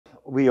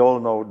We all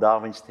know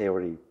Darwin's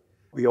theory.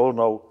 We all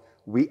know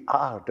we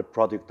are the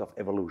product of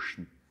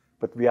evolution.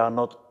 But we are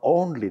not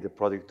only the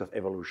product of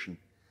evolution.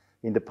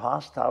 In the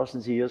past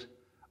thousands of years,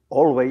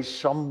 always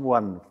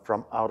someone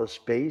from outer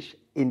space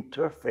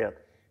interfered,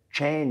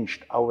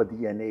 changed our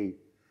DNA.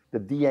 The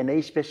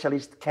DNA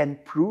specialist can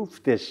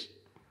prove this.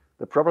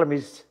 The problem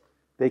is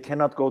they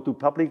cannot go to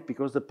public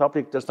because the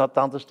public does not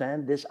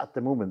understand this at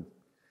the moment.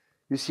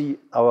 You see,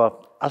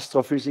 our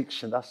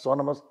astrophysics and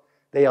astronomers,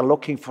 they are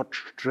looking for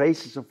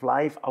traces of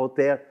life out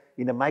there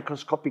in a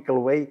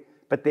microscopical way,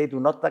 but they do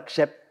not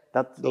accept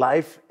that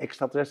life,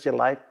 extraterrestrial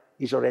life,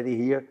 is already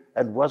here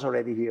and was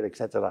already here,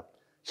 etc.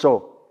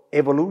 So,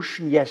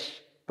 evolution, yes,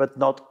 but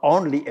not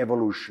only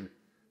evolution.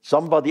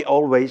 Somebody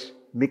always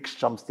mixed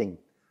something.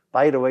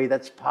 By the way,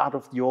 that's part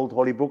of the old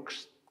holy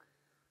books.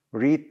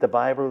 Read the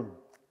Bible,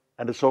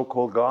 and the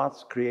so-called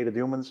gods created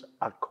humans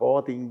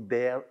according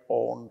their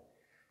own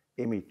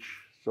image.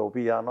 So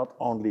we are not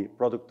only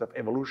product of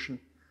evolution,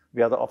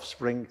 we are the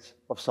offspring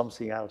of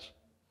something else.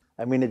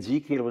 I mean,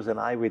 Ezechiel was an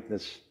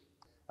eyewitness.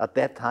 At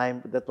that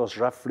time, that was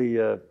roughly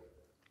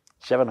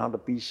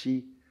 700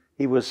 BC,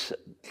 he was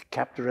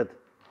captured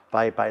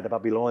by the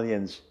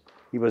Babylonians.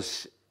 He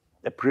was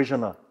a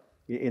prisoner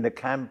in a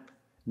camp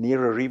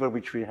near a river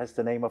which has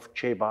the name of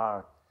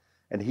Chebar.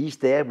 And he's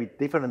there with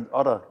different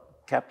other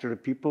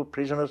captured people,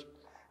 prisoners,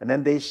 and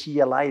then they see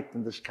a light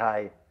in the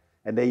sky,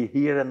 and they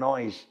hear a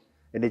noise,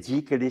 and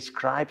Ezekiel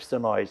describes the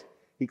noise.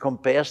 He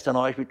compares the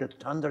noise with the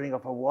thundering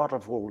of a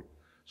waterfall.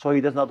 So he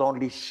does not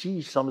only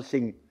see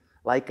something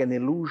like an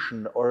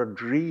illusion or a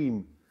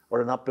dream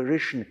or an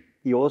apparition,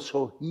 he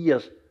also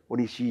hears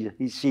what he sees.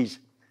 He sees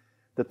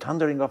the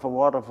thundering of a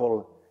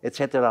waterfall,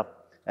 etc.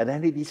 And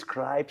then he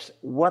describes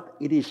what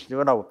it is.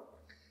 You know,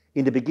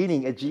 in the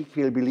beginning,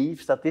 Ezekiel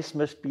believes that this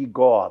must be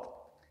God.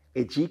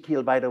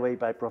 Ezekiel, by the way,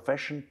 by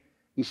profession,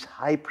 is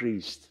high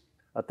priest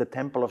at the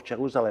Temple of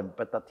Jerusalem.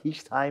 But at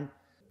his time,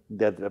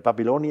 the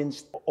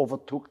Babylonians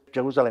overtook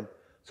Jerusalem.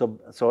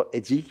 So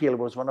Ezekiel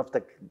was one of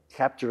the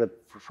captured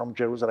from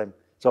Jerusalem.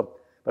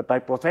 But by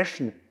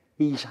profession,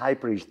 he is high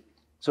priest.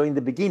 So in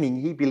the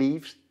beginning, he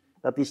believes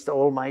that it's the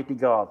Almighty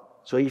God.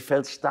 So he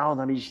fell down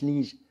on his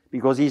knees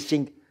because he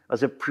thinks,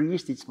 as a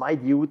priest, it's my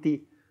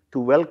duty to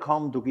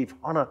welcome, to give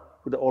honor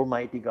to the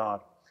Almighty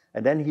God.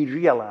 And then he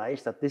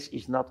realized that this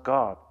is not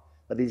God,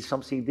 that it is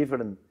something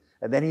different.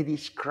 And then he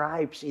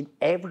describes in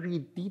every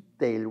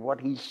detail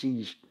what he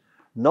sees,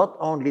 not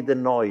only the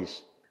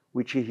noise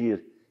which he hears.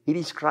 He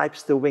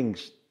describes the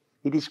wings,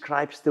 he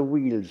describes the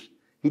wheels,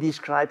 he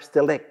describes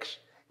the legs.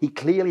 He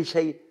clearly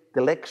says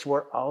the legs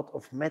were out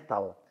of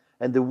metal,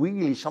 and the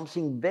wheel is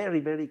something very,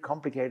 very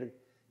complicated.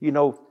 You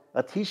know,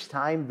 at his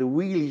time, the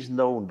wheel is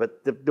known,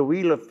 but the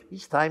wheel of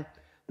his time,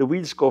 the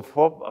wheels go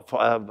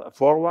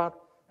forward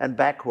and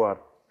backward.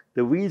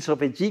 The wheels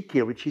of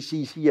Ezekiel, which he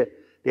sees here,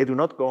 they do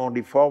not go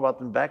only forward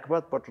and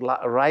backward, but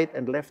right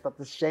and left at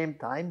the same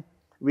time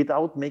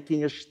without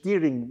making a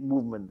steering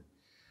movement.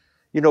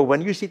 You know,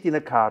 when you sit in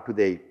a car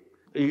today,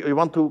 you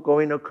want to go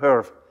in a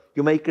curve,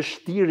 you make a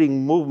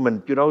steering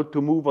movement, you know,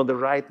 to move on the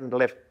right and the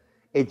left.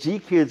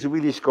 Ezekiel's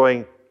wheel is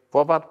going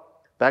forward,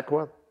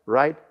 backward,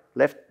 right,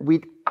 left,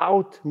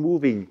 without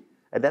moving.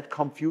 And that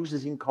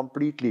confuses him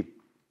completely.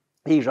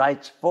 He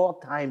writes 4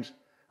 times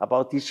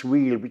about this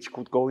wheel, which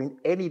could go in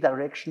any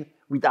direction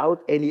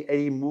without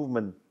any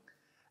movement.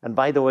 And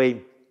by the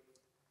way,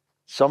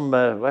 some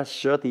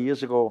 30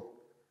 years ago,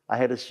 I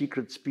had a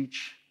secret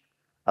speech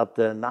at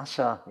the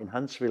NASA in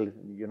Huntsville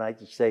in the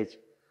United States.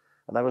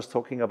 And I was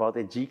talking about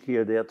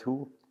Ezekiel there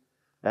too.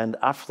 And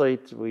after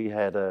it, we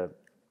had a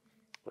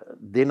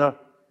dinner.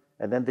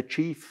 And then the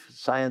chief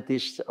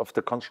scientist of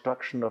the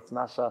construction of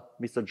NASA,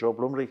 Mr. Joe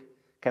Blumrich,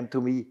 came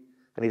to me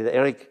and he said,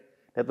 Erich,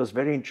 that was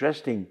very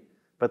interesting.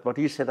 But what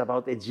you said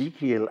about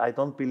Ezekiel, I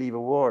don't believe a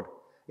word.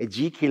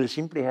 Ezekiel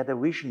simply had a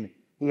vision.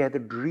 He had a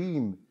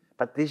dream.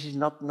 But this is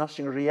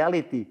nothing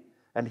reality.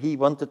 And he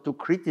wanted to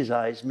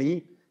criticize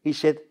me. He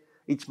said,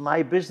 it's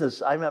my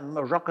business. I'm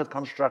a rocket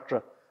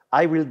constructor.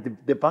 I will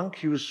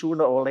debunk you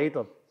sooner or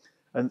later.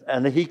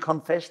 And he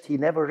confessed he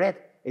never read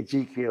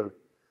Ezekiel.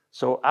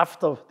 So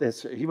after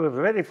this, he was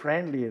very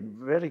friendly and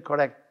very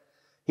correct.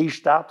 He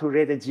started to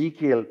read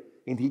Ezekiel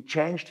and he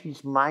changed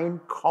his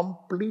mind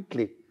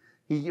completely.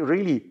 He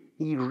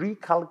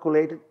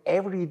recalculated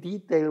every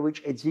detail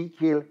which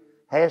Ezekiel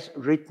has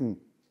written.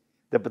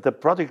 The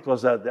product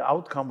was, the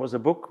outcome was a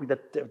book with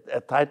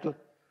a title,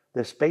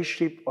 The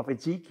Spaceship of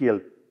Ezekiel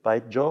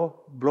by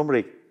Joe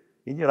Blumrich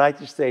in the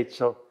United States.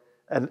 So,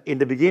 and in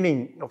the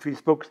beginning of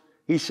his books,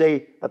 he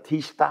said that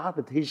he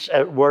started his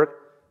work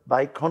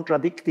by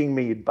contradicting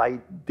me, by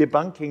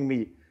debunking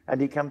me,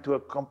 and he came to a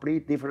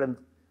complete different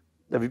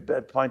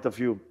point of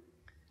view.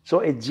 So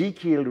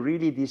Ezekiel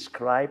really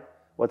described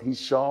what he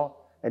saw,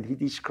 and he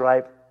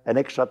described an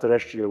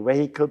extraterrestrial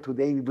vehicle.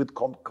 Today we would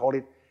call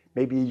it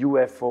maybe a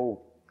UFO.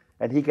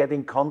 And he got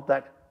in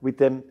contact with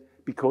them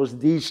because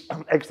these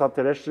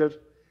extraterrestrials,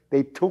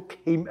 they took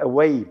him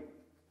away.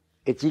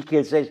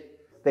 Ezekiel says,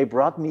 they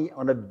brought me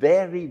on a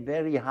very,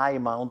 very high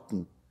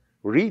mountain.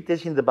 Read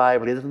this in the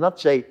Bible. It does not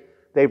say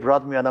they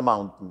brought me on a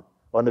mountain,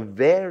 on a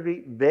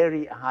very,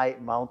 very high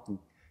mountain.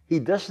 He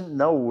doesn't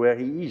know where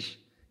he is.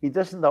 He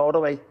doesn't know,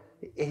 otherwise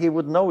he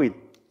would know it.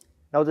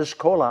 Now the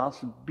scholars,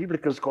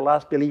 biblical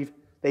scholars, believe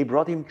they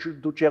brought him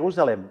to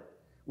Jerusalem,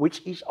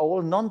 which is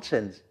all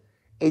nonsense.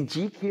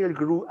 Ezekiel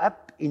grew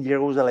up in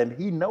Jerusalem.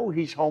 He knows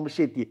his home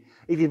city.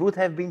 If it would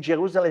have been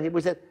Jerusalem, he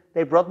would have said,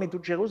 they brought me to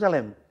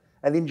Jerusalem.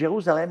 And in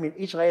Jerusalem, in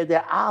Israel,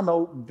 there are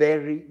no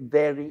very,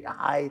 very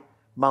high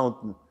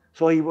mountains.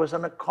 So he was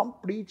on a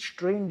complete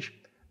strange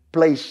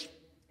place.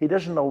 He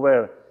doesn't know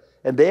where.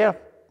 And there,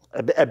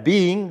 a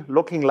being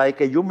looking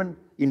like a human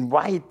in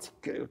white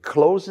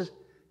clothes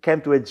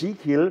came to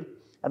Ezekiel.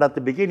 And at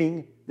the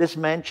beginning, this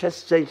man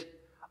just says,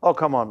 oh,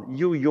 come on,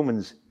 you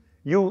humans,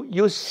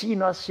 you see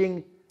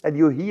nothing, and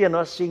you hear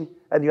nothing,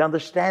 and you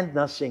understand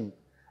nothing.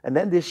 And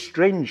then this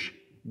strange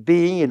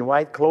being in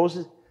white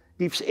clothes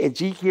gives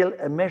Ezekiel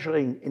a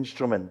measuring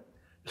instrument,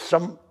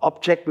 some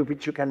object with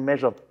which you can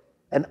measure,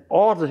 and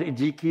orders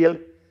Ezekiel,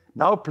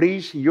 now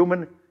please,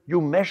 human,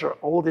 you measure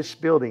all this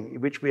building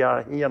in which we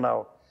are here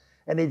now.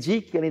 And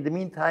Ezekiel, in the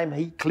meantime,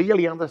 he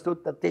clearly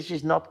understood that this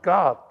is not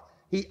God.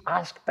 He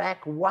asked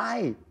back,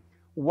 why?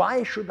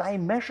 Why should I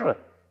measure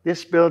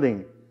this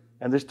building?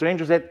 And the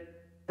stranger said,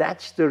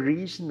 that's the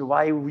reason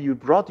why we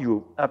brought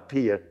you up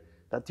here,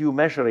 that you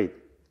measure it.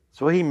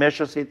 So he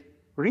measures it.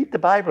 Read the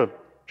Bible,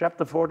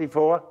 chapter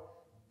 44,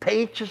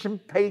 pages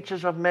and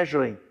pages of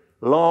measuring,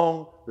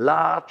 long,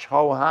 large,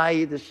 how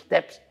high, the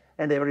steps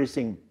and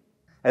everything.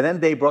 And then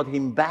they brought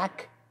him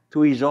back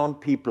to his own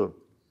people.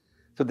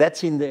 So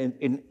that's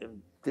in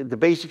the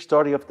basic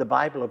story of the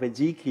Bible, of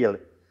Ezekiel.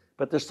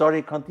 But the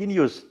story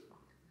continues.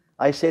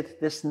 I said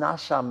this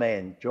NASA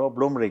man, Joe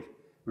Blumrich,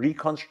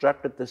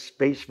 reconstructed the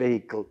space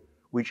vehicle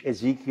which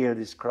Ezekiel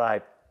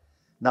described.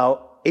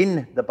 Now,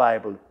 in the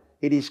Bible,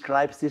 he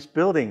describes this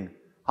building.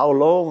 How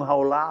long,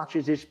 how large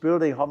is this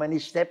building? How many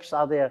steps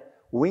are there?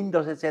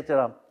 Windows,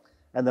 etc.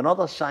 And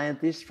another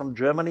scientist from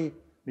Germany,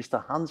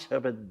 Mr.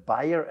 Hans-Herbert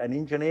Bayer, an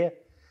engineer,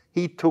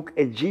 he took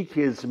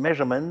Ezekiel's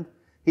measurement.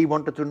 He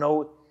wanted to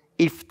know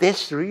if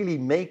this really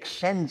makes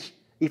sense,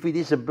 if it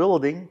is a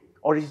building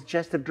or is it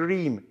just a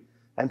dream.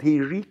 And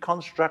he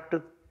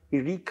reconstructed, he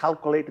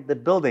recalculated the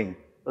building.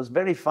 It was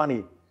very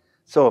funny.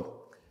 So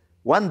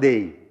one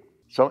day,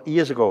 some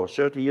years ago,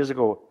 30 years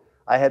ago,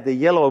 I had the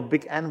yellow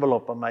big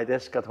envelope on my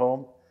desk at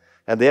home.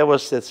 And there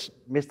was this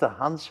Mr.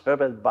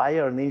 Hans-Herbert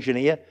Bayer, an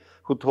engineer,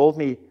 who told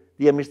me,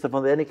 dear Mr.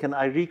 Von Daniken,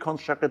 I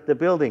reconstructed the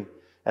building.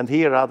 And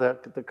here are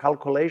the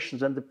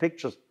calculations and the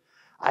pictures.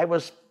 I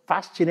was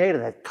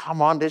fascinated. I said,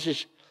 come on, this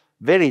is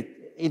very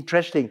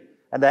interesting.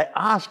 And I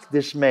asked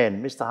this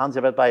man, Mr.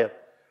 Hans-Herbert Bayer,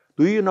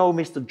 do you know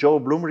Mr. Joe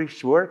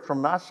Blumrich's work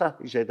from NASA?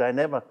 He said, I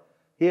never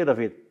heard of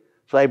it.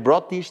 So I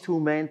brought these two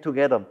men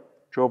together,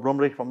 Joe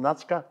Blumrich from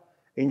NASA,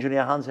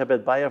 engineer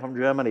Hans-Herbert Bayer from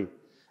Germany.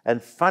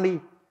 And funny,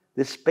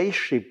 the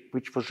spaceship,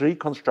 which was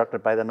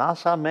reconstructed by the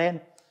NASA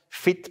man,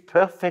 fit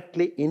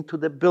perfectly into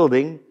the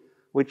building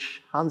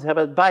which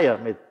Hans-Herbert Bayer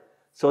made.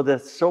 So the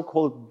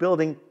so-called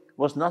building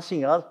was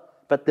nothing else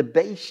but the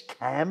base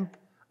camp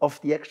of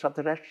the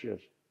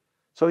extraterrestrials.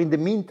 So in the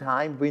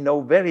meantime, we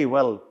know very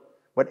well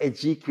what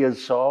Ezekiel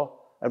saw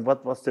and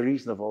what was the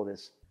reason of all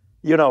this.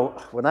 You know,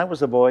 when I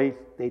was a boy,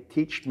 they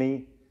taught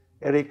me,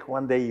 Erich,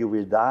 one day you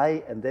will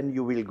die and then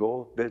you will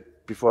go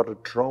before the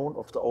throne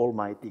of the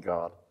Almighty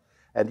God.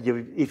 And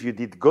if you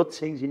did good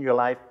things in your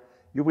life,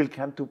 you will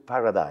come to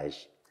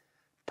paradise.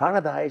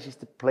 Paradise is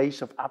the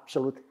place of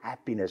absolute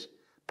happiness.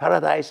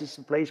 Paradise is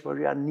the place where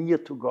you are near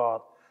to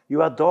God.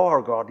 You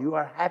adore God. You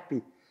are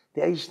happy.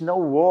 There is no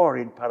war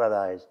in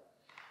paradise.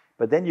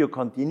 But then you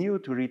continue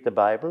to read the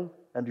Bible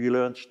and you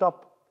learn,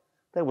 stop.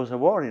 There was a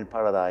war in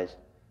paradise.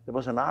 There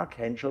was an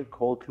archangel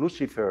called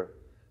Lucifer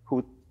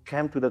who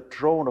came to the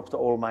throne of the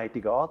Almighty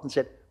God and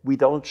said, we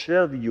don't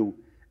serve you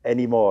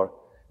anymore.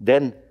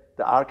 Then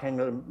the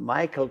archangel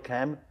Michael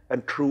came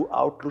and threw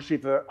out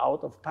Lucifer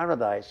out of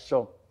paradise.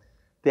 So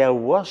there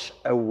was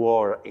a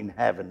war in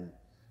heaven.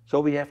 So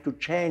we have to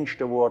change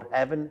the word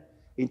heaven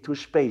into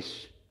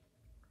space.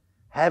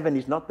 Heaven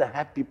is not the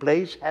happy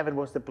place. Heaven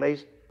was the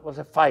place, it was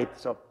a fight.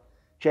 So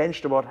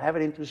change the word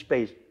heaven into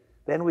space.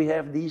 Then we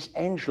have these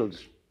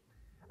angels.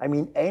 I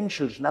mean,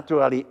 angels,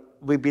 naturally,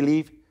 we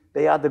believe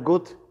they are the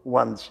good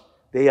ones.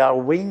 They are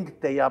winged,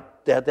 they are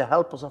the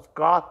helpers of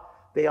God,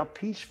 they are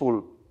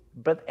peaceful.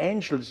 But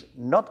angels,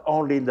 not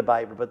only in the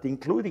Bible, but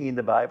including in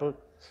the Bible,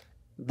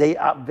 they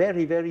are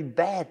very, very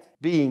bad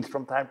beings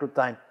from time to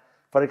time.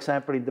 For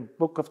example, in the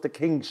book of the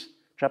Kings,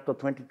 chapter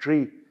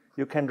 23,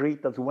 you can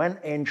read that one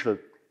angel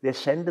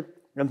descended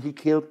and he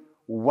killed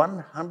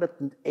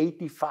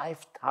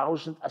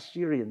 185,000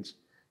 Assyrians.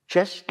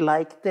 Just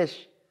like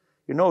this.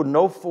 You know,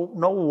 no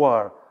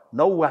war,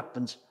 no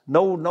weapons,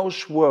 no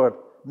sword,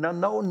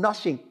 no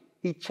nothing.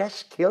 He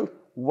just killed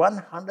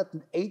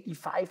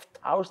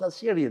 185,000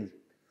 Assyrians.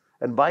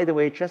 And by the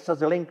way, just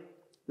as a link,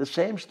 the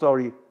same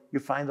story you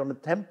find on the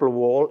temple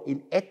wall in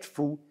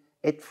Edfu.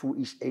 Edfu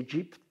is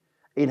Egypt,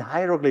 in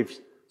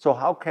hieroglyphs. So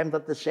how come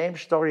that the same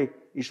story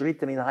is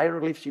written in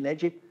hieroglyphs in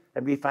Egypt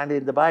and we find it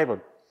in the Bible?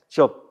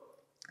 So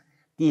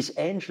These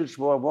angels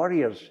were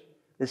warriors.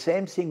 The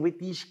same thing with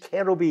these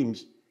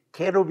cherubims.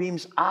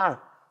 Cherubims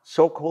are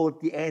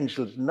so-called the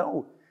angels.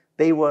 No,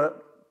 they were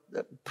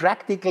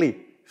practically,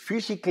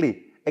 physically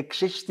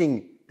existing.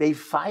 They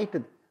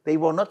fighted. They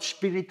were not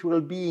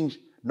spiritual beings,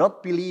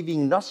 not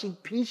believing, nothing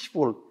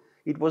peaceful.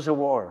 It was a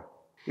war.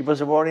 It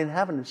was a war in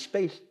heaven, in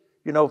space.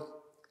 You know,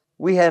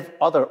 we have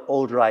other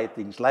old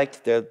writings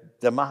like the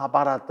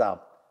Mahabharata,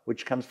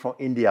 which comes from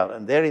India.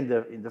 And there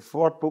in the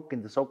fourth book,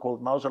 in the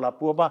so-called Mausala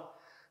Purva,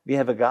 we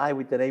have a guy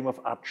with the name of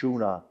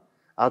Arjuna.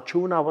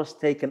 Arjuna was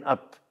taken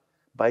up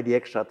by the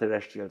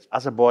extraterrestrials,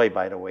 as a boy,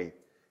 by the way.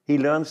 He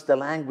learns the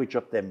language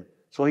of them,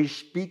 so he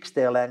speaks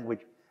their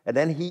language. And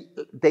then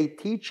they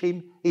teach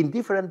him in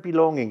different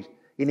belongings,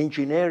 in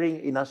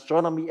engineering, in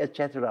astronomy,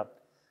 etc.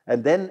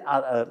 And then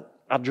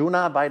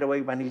Arjuna, by the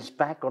way, when he's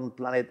back on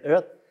planet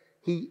Earth,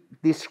 he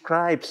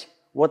describes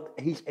what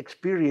his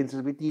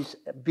experiences with these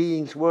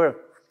beings were.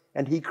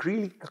 And he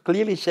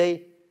clearly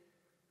say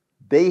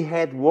they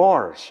had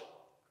wars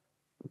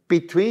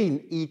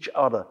between each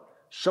other.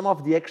 Some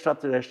of the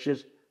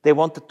extraterrestrials, they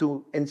wanted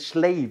to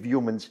enslave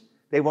humans.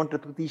 They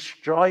wanted to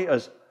destroy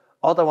us.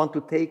 Others want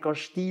to take or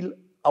steal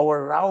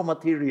our raw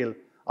material,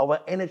 our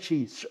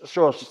energy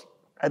sources,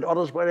 and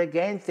others were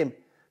against them.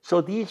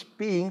 So these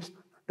beings,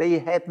 they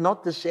had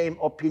not the same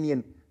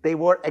opinion. They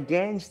were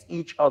against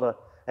each other.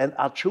 And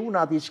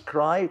Arjuna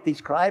described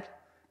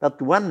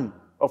that one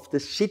of the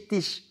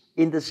cities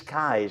in the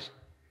skies,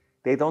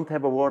 they don't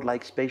have a word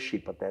like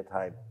spaceship at that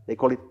time. They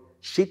call it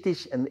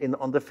cities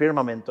on the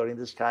firmament or in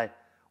the sky.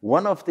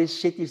 One of these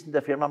cities in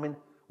the firmament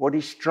were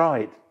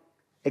destroyed,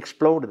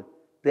 exploded.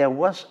 There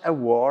was a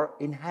war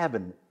in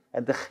heaven,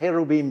 and the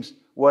cherubims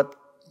were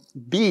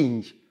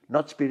beings,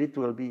 not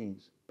spiritual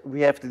beings.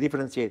 We have to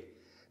differentiate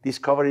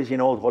discoveries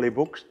in old holy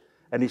books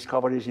and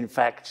discoveries in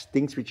facts,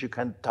 things which you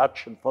can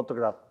touch and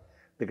photograph.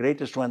 The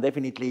greatest one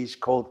definitely is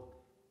called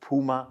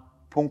Puma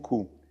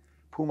Punku.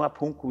 Puma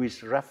Punku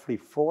is roughly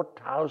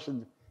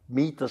 4,000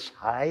 meters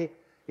high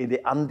in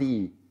the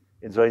Andes,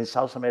 and so in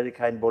South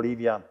America and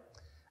Bolivia.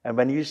 And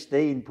when you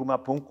stay in Puma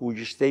Punku,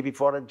 you stay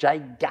before a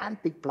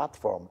gigantic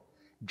platform.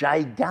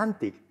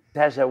 Gigantic. It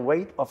has a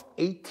weight of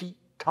 80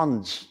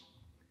 tons.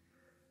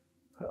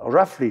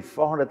 Roughly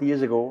 400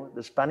 years ago,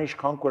 the Spanish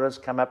conquerors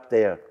came up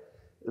there.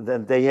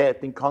 Then they had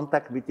in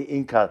contact with the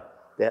Inca.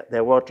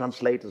 There were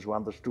translators who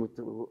understood,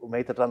 who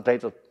made the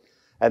translators.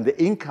 And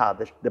the Inca,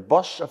 the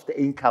boss of the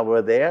Inca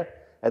were there,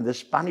 and the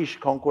Spanish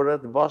conqueror,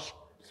 the boss,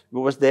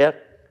 who was there,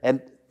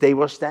 and they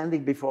were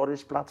standing before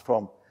this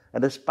platform.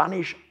 And the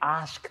Spanish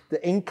asked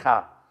the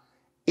Inca,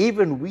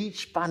 even we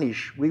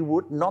Spanish, we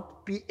would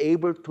not be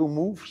able to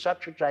move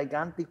such a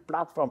gigantic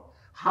platform.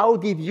 How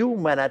did you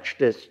manage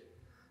this?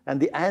 And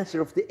the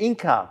answer of the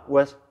Inca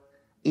was,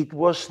 it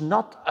was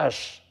not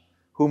us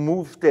who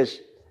moved this.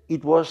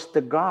 It was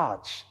the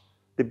gods,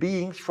 the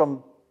beings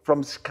from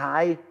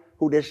sky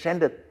who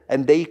descended,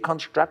 and they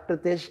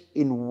constructed this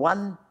in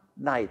one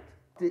night.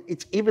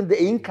 It's even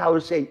the Inca who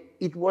say,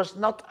 it was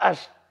not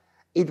us.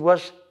 It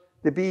was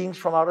the beings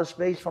from outer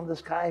space, from the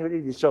sky.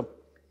 Really. So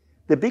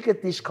the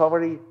biggest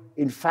discovery,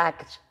 in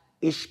fact,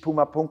 is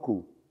Puma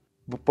Punku.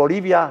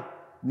 Bolivia,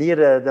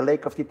 near the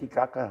lake of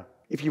Titicaca.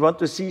 If you want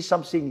to see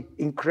something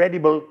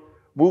incredible,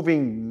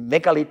 moving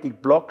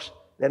megalithic blocks,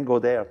 then go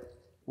there.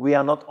 We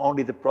are not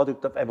only the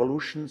product of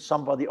evolution,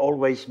 somebody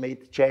always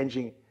made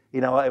changing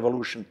in our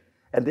evolution.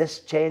 And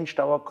this changed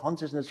our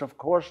consciousness, of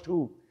course,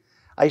 too.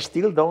 I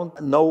still don't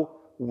know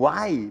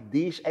why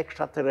these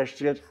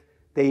extraterrestrials,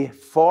 they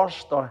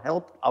forced or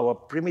helped our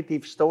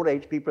primitive Stone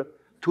Age people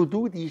to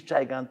do these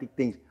gigantic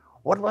things.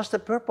 What was the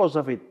purpose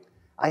of it?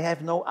 I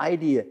have no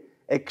idea,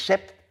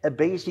 except a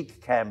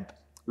basic camp.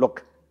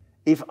 Look,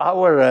 if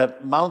our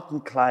mountain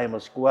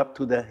climbers go up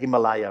to the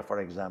Himalaya, for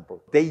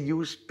example, they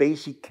use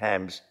basic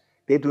camps.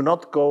 They do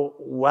not go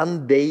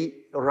one day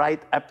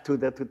right up to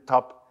the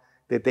top,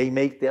 that they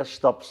make their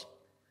stops.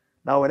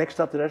 Now, an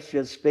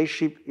extraterrestrial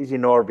spaceship is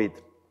in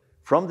orbit.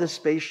 From the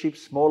spaceship,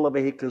 smaller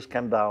vehicles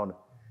come down.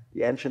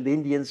 The ancient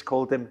Indians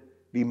called them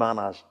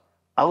vimanas.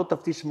 Out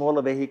of these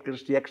smaller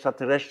vehicles, the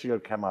extraterrestrial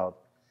come out.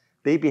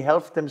 They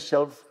behave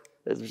themselves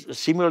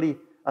similarly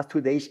as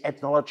today's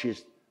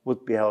ethnologists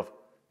would behave.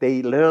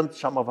 They learned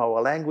some of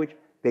our language.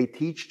 They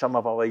teach some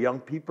of our young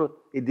people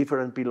in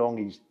different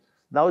belongings.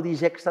 Now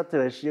these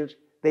extraterrestrials,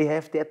 they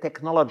have their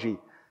technology.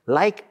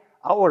 Like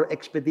our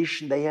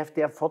expedition, they have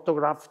their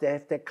photographs, they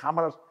have their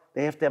cameras,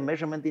 they have their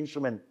measurement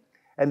instrument.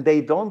 And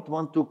they don't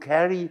want to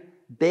carry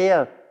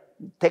their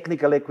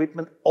technical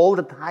equipment all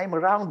the time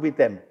around with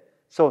them.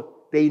 So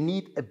they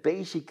need a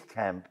basic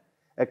camp,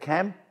 a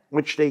camp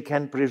which they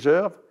can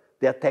preserve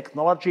their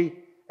technology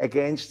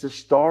against the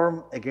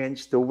storm,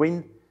 against the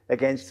wind,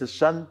 against the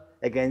sun,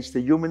 against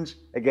the humans,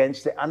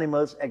 against the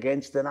animals,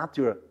 against the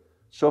nature.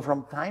 So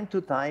from time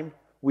to time,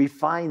 we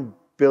find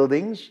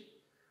buildings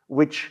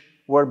which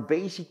were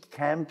basic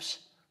camps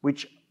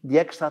which the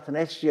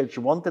extraterrestrials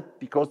wanted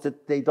because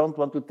they don't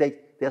want to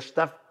take their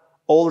stuff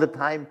all the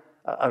time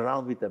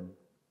around with them.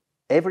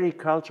 Every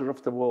culture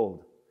of the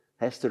world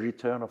has the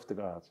return of the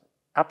gods.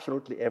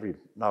 Absolutely every.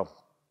 Now,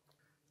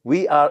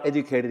 We are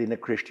educated in a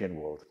Christian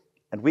world.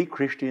 And we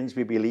Christians,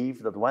 we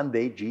believe that one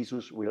day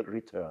Jesus will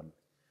return.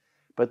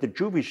 But the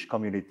Jewish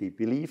community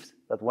believes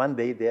that one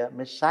day their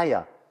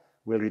Messiah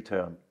will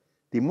return.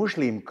 The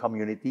Muslim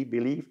community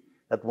believes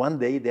that one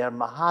day their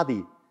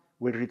Mahdi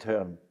will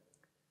return.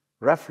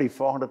 Roughly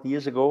 400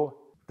 years ago,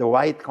 the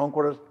white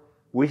conquerors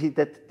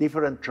visited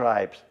different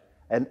tribes.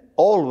 And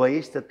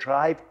always the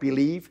tribe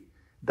believed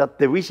that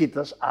the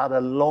visitors are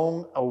the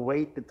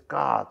long-awaited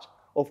gods.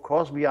 Of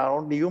course, we are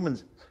only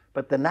humans,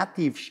 but the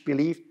natives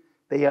believe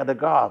they are the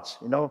gods.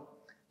 You know,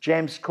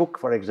 James Cook,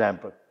 for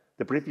example,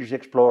 the British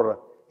explorer,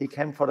 he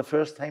came for the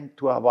first time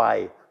to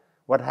Hawaii.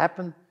 What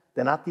happened?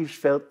 The natives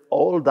fell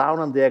all down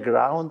on their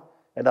ground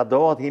and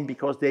adored him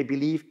because they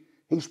believe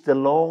he's the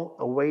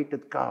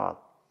long-awaited God.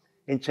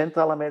 In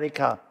Central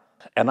America,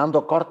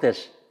 Hernando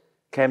Cortes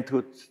came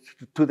to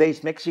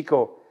today's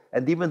Mexico,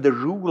 and even the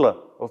ruler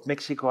of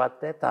Mexico at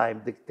that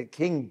time, the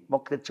king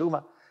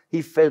Moctezuma,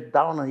 he fell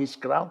down on his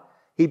ground.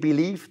 He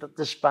believed that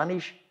the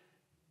Spanish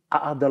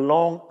are the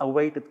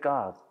long-awaited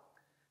God.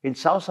 In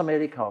South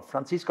America,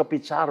 Francisco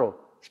Pizarro,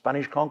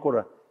 Spanish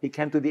conqueror, he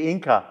came to the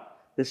Inca.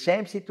 The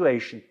same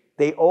situation.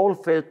 They all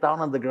fell down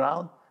on the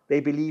ground. They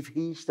believe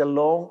he's the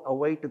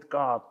long-awaited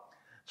God.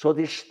 So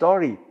this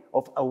story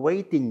of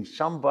awaiting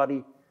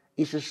somebody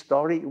is a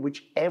story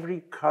which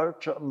every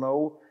culture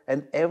knows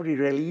and every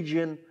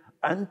religion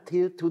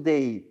until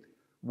today.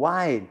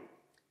 Why?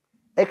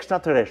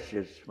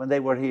 Extraterrestrials, when they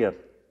were here,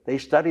 they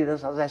studied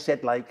us, as I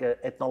said, like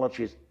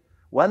ethnologists.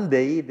 One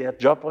day their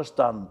job was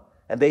done,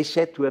 and they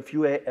said to a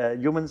few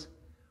humans,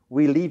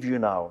 we leave you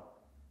now.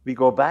 We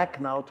go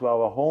back now to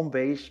our home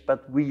base,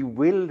 but we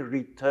will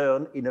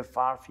return in a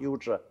far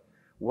future.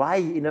 Why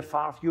in a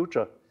far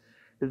future?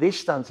 The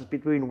distances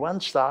between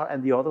one star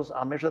and the others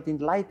are measured in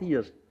light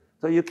years.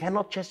 So you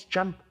cannot just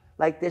jump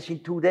like this in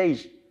 2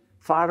 days,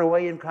 far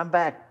away and come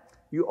back.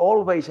 You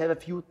always have a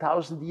few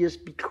thousand years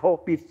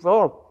before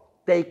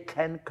they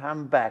can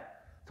come back.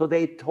 So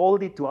they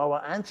told it to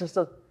our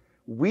ancestors,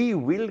 we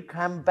will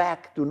come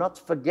back, do not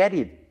forget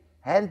it.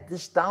 Hand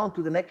this down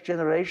to the next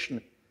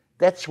generation.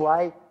 That's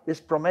why this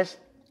promise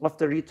of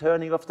the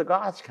returning of the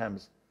gods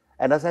comes.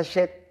 And as I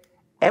said,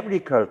 every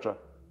culture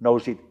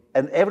knows it,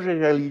 and every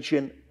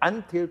religion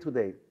until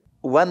today.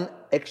 One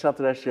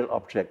extraterrestrial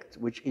object,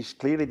 which is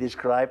clearly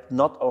described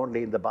not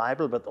only in the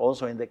Bible, but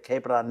also in the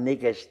Kebra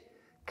Neges.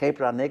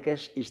 Kebra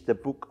Neges is the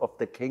book of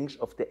the kings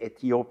of the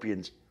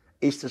Ethiopians.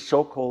 It's the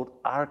so-called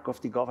Ark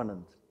of the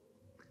Covenant.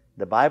 In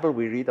the Bible,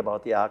 we read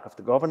about the Ark of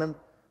the Covenant.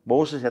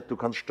 Moses had to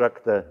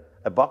construct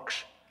a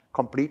box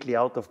completely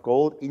out of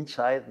gold,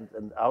 inside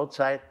and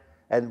outside.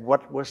 And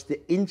what was the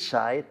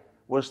inside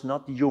was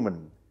not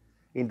human.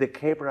 In the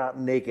Kebra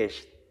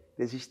Neges,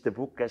 this is the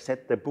book, I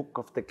said, the book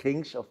of the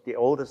kings of the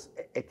oldest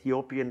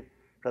Ethiopian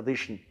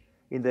tradition.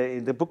 In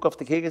the book of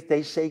the kings,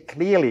 they say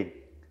clearly,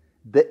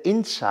 the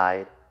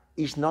inside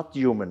is not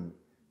human.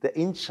 The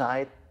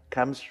inside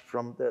comes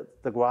from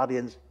the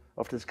guardians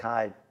of the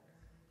sky.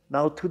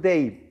 Now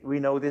today, we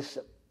know this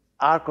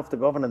Ark of the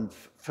Covenant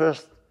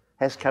first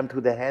has come to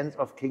the hands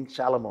of King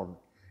Solomon.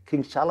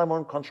 King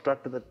Solomon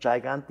constructed a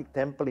gigantic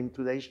temple in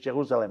today's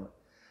Jerusalem.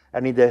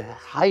 And in the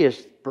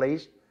highest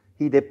place,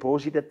 he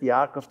deposited the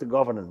Ark of the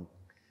Covenant.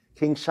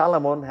 King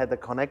Solomon had a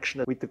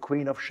connection with the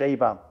Queen of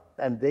Sheba,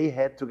 and they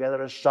had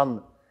together a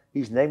son.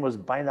 His name was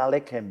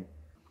Bainalechem.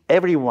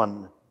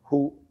 Everyone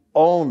who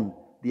owned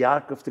the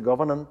Ark of the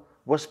Covenant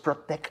was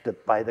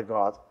protected by the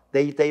gods.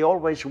 They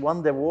always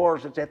won the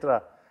wars,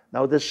 etc.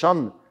 Now the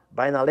son,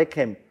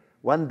 Bainalechem,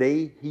 one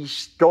day he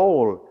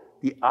stole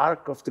the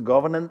Ark of the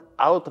Covenant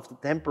out of the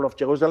Temple of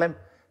Jerusalem,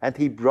 and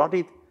he brought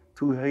it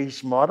to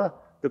his mother,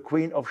 the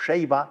Queen of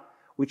Sheba,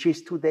 which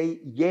is today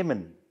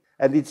Yemen.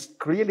 And it's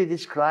clearly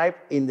described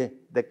in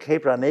the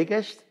Kebra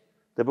Neges,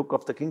 the book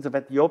of the kings of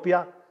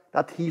Ethiopia,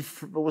 that he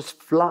was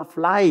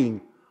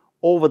flying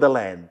over the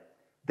land.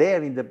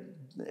 There in the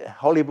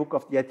holy book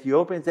of the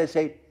Ethiopians, they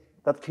say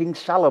that King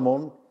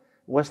Solomon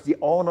was the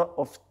owner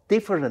of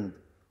different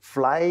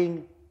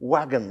flying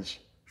wagons,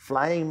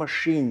 flying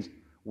machines.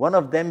 One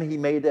of them he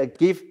made a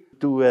gift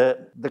to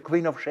the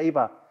Queen of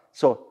Sheba.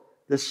 So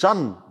the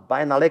son,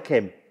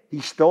 Bainalechem,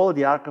 he stole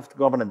the Ark of the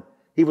Covenant.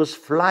 He was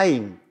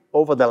flying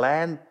over the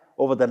land,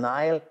 over the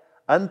Nile,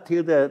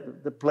 until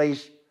the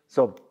place.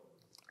 So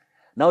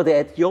now the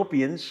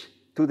Ethiopians,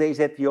 today's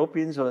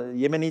Ethiopians or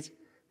Yemenis,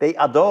 they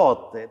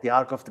adored the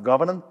Ark of the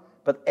Covenant,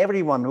 but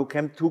everyone who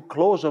came too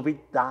close of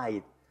it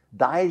died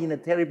in a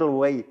terrible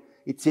way.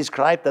 It's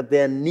described that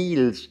their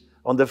nails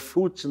on the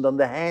foot and on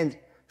the hands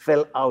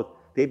fell out.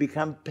 They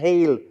became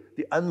pale.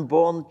 The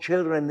unborn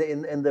children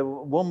in the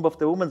womb of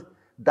the woman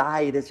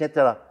died,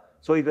 etc.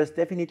 So it was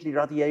definitely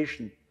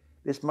radiation.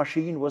 This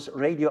machine was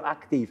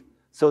radioactive.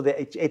 So the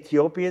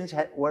Ethiopians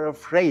were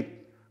afraid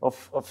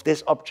of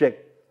this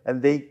object,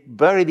 and they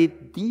buried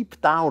it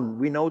deep down.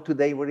 We know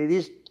today where it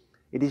is.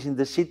 It is in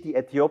the city,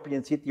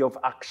 Ethiopian city of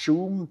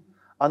Aksum,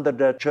 under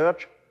the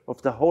church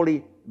of the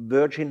Holy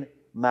Virgin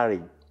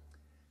Mary.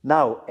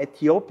 Now,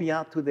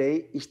 Ethiopia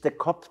today is the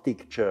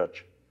Coptic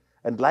church.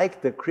 And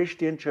like the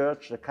Christian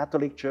church, the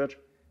Catholic church,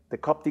 the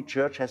Coptic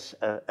Church has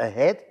a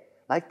head,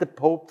 like the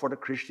Pope for the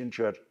Christian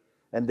Church.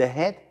 And the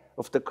head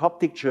of the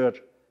Coptic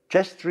Church,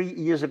 just 3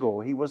 years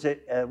ago, he was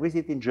a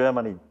visit in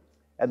Germany.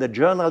 And the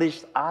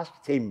journalist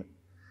asked him,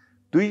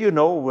 "Do you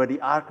know where the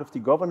Ark of the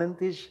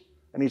Covenant is?"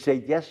 And he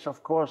said, "Yes,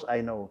 of course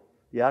I know.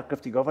 The Ark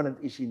of the Covenant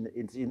is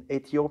in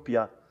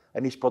Ethiopia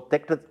and is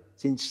protected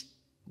since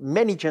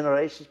many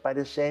generations by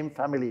the same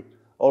family,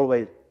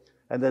 always."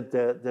 And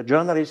the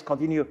journalist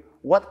continued,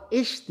 "What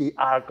is the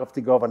Ark of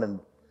the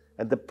Covenant?"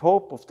 And the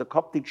Pope of the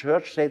Coptic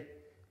Church said,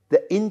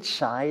 "The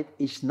inside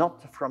is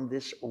not from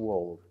this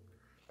world.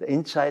 The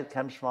inside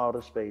comes from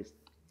outer space."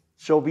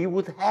 So we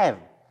would have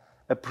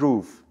a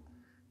proof,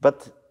 but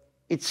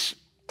it's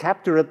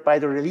captured by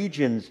the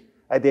religions,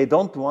 and they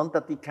don't want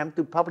that it come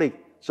to public.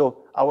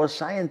 So our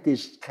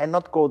scientists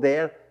cannot go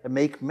there and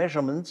make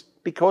measurements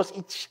because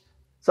it's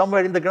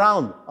somewhere in the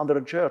ground under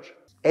the church.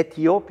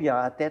 Ethiopia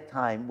at that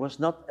time was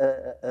not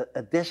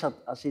a desert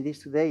as it is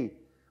today,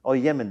 or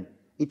Yemen.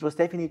 It was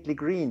definitely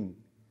green.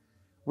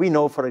 We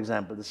know, for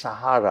example, the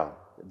Sahara,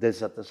 the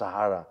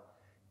Sahara,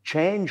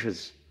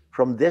 changes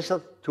from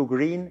desert to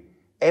green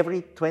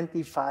every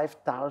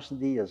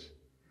 25,000 years.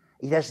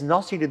 It has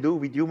nothing to do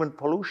with human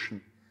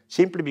pollution,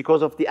 simply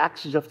because of the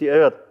axis of the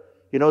Earth.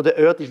 You know, the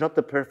Earth is not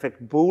the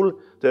perfect bowl.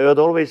 The Earth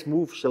always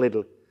moves a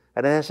little.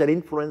 And it has an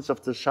influence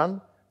of the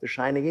sun, the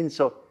shining in.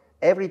 So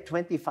every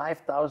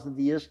 25,000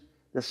 years,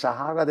 the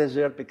Sahara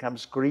Desert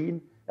becomes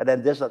green and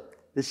then desert.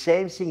 The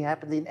same thing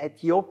happened in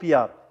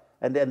Ethiopia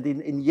and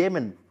in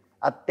Yemen.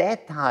 At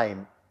that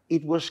time,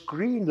 it was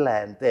green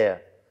land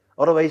there.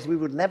 Otherwise, we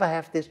would never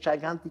have this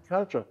gigantic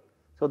culture.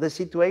 So the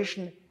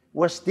situation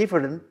was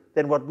different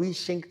than what we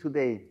think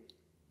today.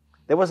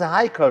 There was a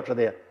high culture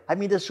there. I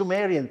mean, the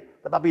Sumerians,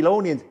 the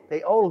Babylonians,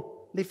 they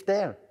all lived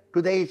there.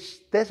 Today it's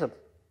desert.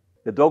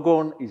 The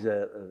Dogon is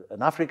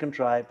an African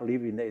tribe, I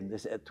believe in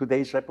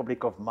today's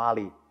Republic of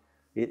Mali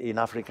in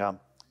Africa.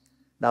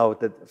 Now,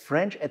 the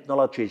French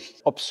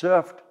ethnologists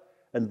observed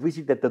and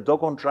visited the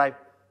Dogon tribe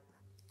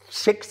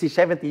 60,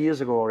 70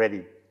 years ago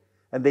already.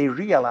 And they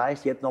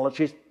realized, the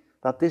ethnologists,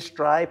 that this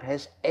tribe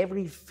has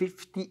every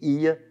 50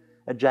 years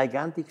a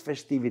gigantic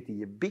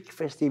festivity, a big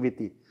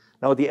festivity.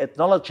 Now, the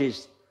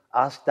ethnologists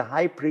asked the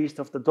high priest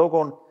of the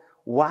Dogon,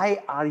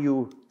 "Why are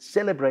you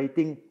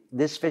celebrating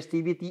this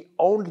festivity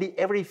only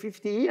every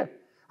 50 years?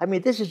 I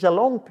mean, this is a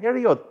long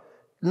period.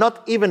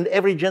 Not even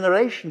every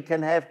generation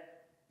can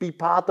be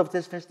part of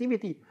this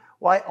festivity.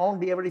 Why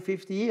only every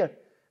 50 years?"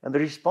 And the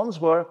response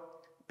was,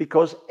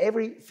 because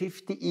every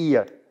 50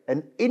 years,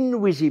 an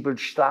invisible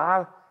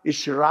star is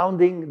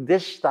surrounding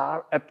this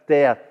star up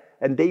there.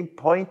 And they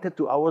pointed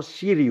to our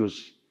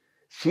Sirius.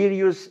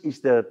 Sirius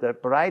is the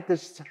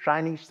brightest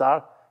shining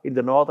star in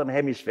the northern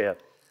hemisphere.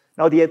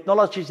 Now the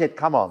ethnologists said,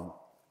 "Come on,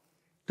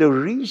 the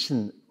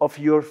reason of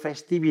your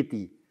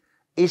festivity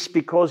is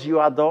because you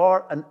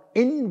adore an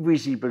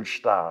invisible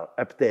star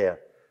up there.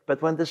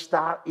 But when the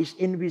star is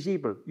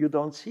invisible, you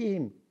don't see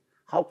him.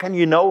 How can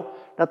you know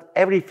that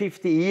every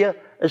 50 years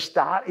a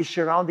star is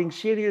surrounding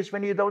Sirius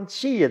when you don't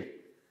see it?"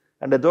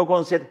 And the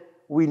Dogon said,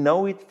 "We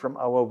know it from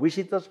our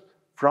visitors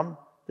from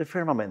the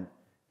firmament."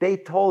 They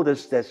told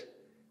us that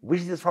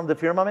visitors from the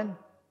firmament,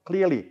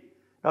 clearly.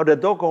 Now the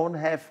Dogon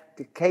have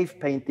the cave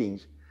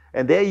paintings,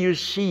 and there you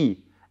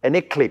see an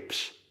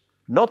eclipse,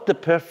 not the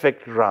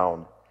perfect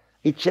round.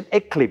 It's an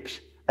eclipse,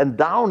 and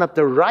down at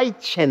the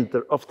right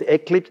center of the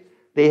eclipse,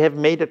 they have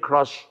made a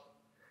cross.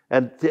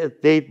 And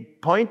they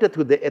pointed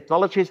to the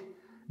ethnologists,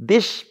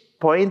 this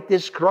point,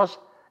 this cross,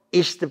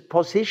 is the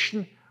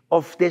position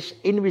of this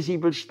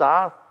invisible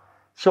star.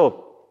 So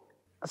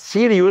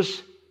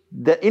Sirius,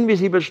 the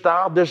invisible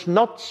star, does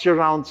not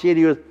surround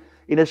Sirius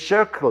in a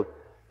circle,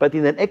 but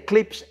in an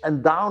eclipse,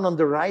 and down on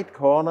the right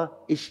corner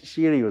is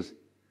Sirius.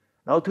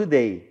 Now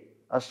today,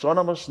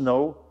 astronomers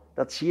know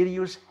that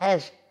Sirius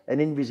has an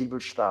invisible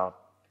star.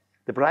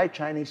 The bright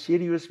shining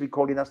Sirius we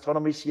call in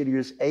astronomy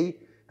Sirius A,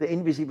 the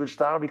invisible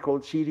star we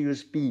call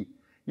Sirius B.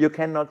 You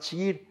cannot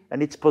see it,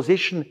 and its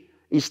position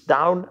is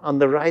down on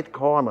the right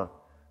corner.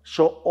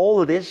 So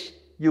all this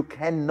you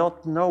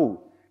cannot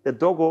know. The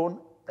Dogon,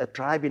 a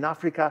tribe in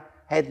Africa,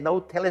 had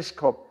no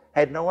telescope,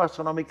 had no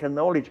astronomical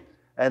knowledge.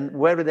 And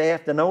where do they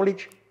have the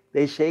knowledge?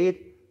 They say it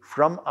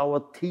from our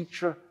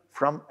teacher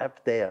from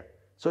up there.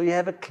 So you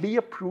have a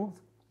clear proof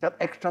that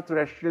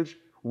extraterrestrials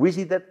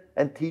visited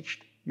and taught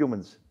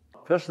humans.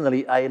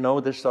 Personally, I know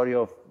the story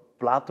of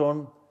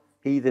Plato.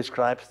 He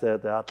describes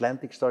the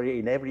Atlantic story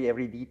in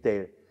every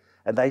detail.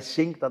 And I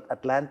think that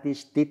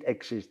Atlantis did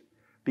exist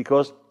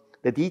because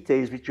the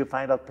details which you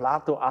find at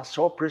Plato are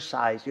so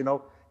precise. You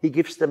know, he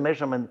gives the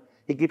measurement,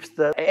 he gives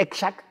the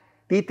exact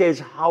details,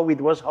 how it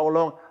was, how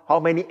long, how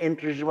many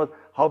entries it was,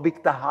 how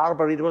big the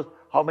harbor it was,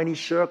 how many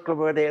circles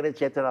were there,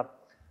 etc.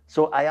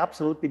 So I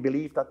absolutely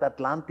believe that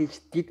Atlantis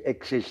did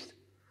exist.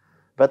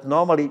 But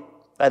normally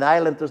an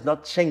island does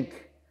not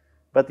sink,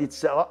 but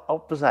it's the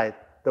opposite.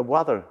 The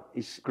water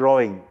is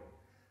growing.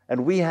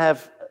 And we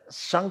have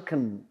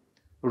sunken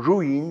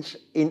ruins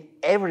in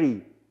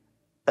every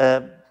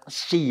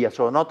sea,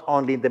 so not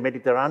only in the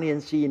Mediterranean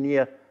Sea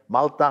near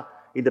Malta,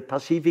 in the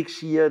Pacific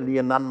Sea,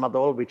 near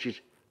Nanmadol, which is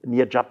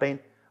near Japan,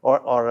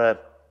 or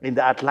in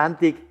the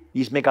Atlantic,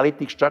 these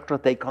megalithic structures,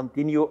 they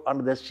continue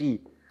under the sea.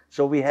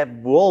 So we have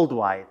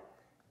worldwide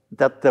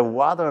that the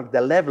water,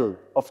 the level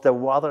of the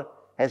water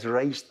has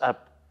raised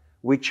up,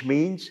 which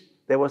means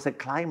there was a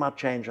climate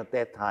change at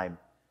that time,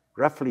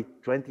 roughly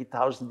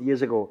 20,000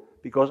 years ago,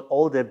 because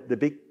all the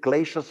big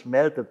glaciers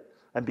melted,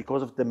 and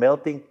because of the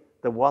melting,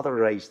 the water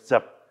raised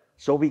up.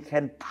 So we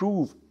can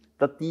prove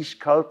that these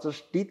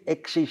cultures did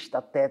exist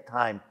at that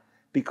time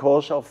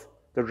because of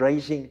the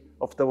raising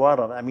of the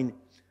water. I mean,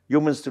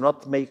 humans do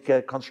not make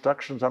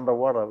constructions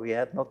underwater. We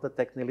had not the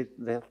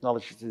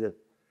technology to do that.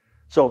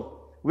 So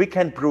we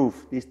can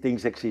prove these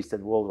things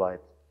existed worldwide.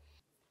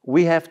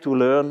 We have to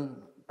learn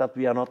that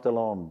we are not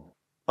alone.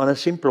 On a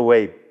simple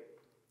way,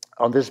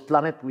 on this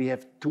planet we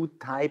have two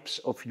types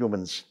of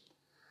humans.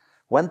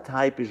 One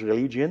type is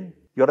religion,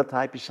 the other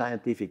type is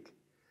scientific.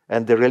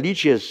 And the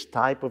religious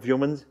type of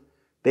humans,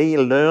 they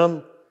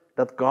learn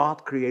that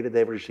God created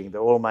everything, the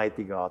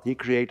Almighty God. He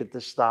created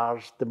the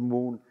stars, the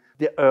moon,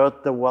 the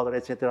earth, the water,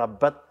 etc.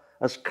 But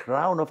as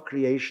crown of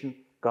creation,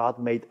 God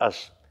made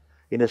us.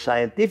 In the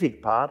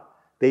scientific part,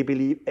 they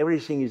believe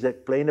everything is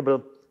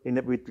explainable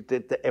with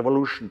the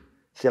evolution,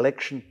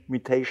 selection,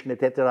 mutation,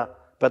 etc.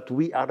 But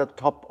we are the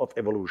top of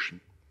evolution.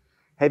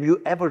 Have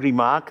you ever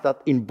remarked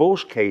that in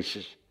both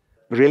cases,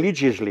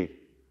 religiously,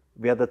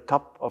 we are the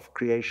top of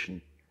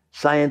creation.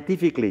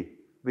 Scientifically,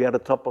 we are the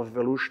top of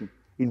evolution.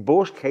 In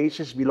both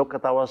cases, we look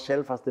at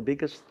ourselves as the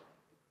biggest,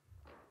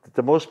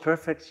 the most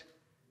perfect.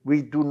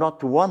 We do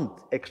not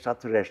want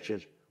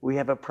extraterrestrials. We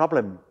have a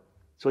problem.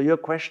 So your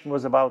question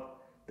was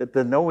about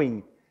the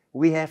knowing.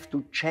 We have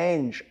to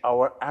change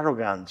our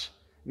arrogance.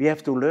 We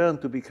have to learn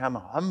to become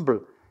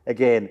humble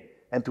again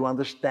and to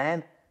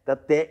understand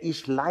that there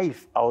is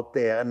life out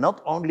there, and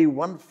not only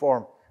one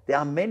form. There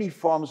are many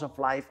forms of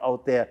life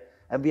out there,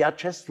 and we are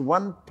just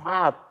one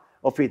part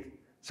of it.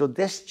 So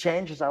this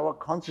changes our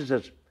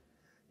consciousness.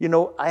 You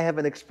know, I have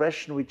an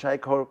expression which I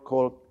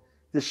call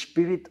the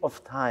spirit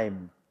of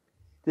time.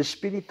 The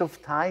spirit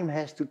of time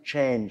has to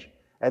change,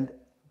 and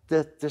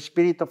the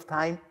spirit of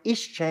time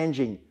is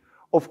changing.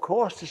 Of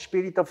course, the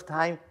spirit of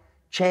time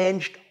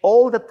changed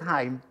all the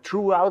time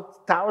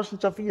throughout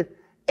thousands of years.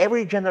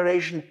 Every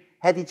generation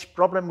had its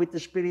problem with the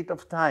spirit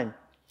of time.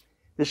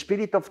 The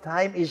spirit of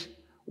time is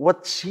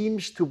what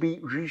seems to be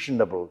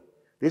reasonable.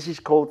 This is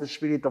called the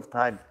spirit of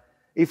time.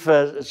 If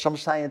some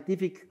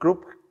scientific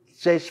group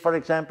says, for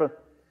example,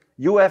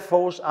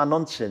 UFOs are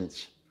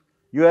nonsense,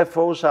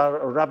 UFOs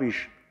are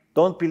rubbish,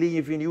 don't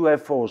believe in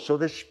UFOs. So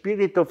the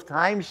spirit of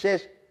time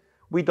says,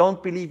 we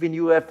don't believe in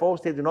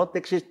UFOs, they do not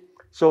exist.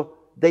 So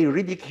they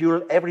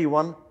ridicule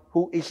everyone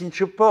who is in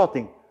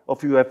supporting of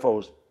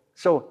UFOs.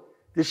 So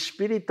the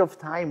spirit of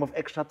time of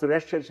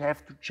extraterrestrials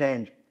have to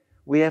change.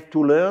 We have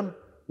to learn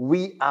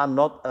we are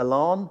not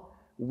alone.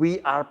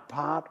 We are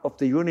part of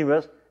the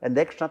universe, and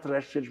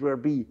extraterrestrials will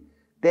be.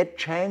 That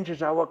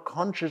changes our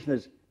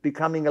consciousness,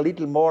 becoming a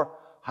little more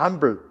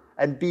humble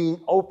and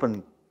being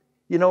open.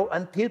 You know,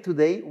 until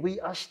today, we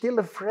are still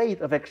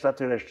afraid of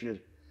extraterrestrials.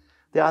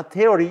 There are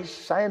theories,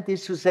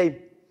 scientists who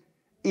say,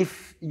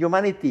 if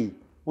humanity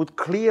would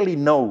clearly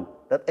know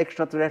that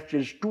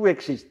extraterrestrials do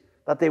exist,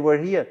 that they were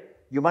here,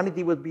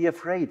 humanity would be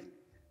afraid.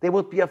 They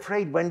would be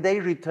afraid when they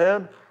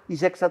return,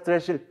 these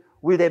extraterrestrials,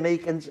 will they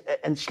make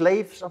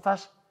slaves of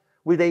us?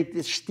 Will they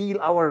steal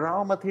our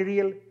raw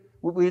material?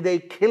 Will they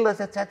kill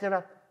us,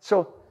 etc.?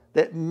 So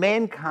that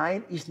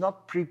mankind is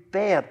not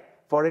prepared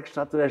for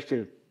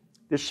extraterrestrials.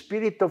 The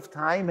spirit of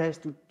time has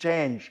to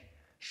change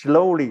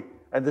slowly,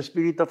 and the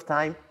spirit of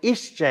time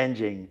is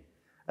changing.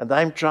 And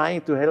I'm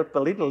trying to help a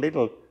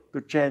little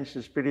to change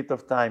the spirit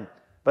of time.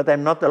 But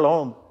I'm not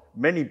alone.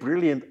 Many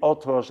brilliant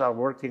authors are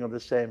working on the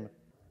same.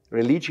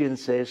 Religion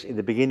says in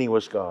the beginning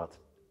was God.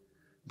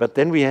 But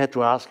then we had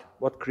to ask,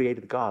 what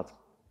created God?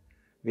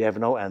 We have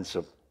no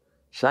answer.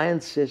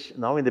 Science says,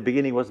 no, in the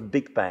beginning was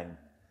Big Bang.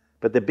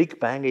 But the Big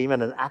Bang,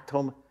 even an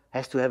atom,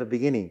 has to have a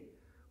beginning.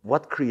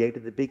 What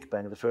created the Big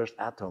Bang, the first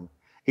atom?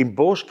 In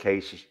both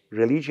cases,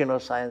 religion or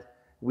science,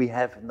 we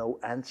have no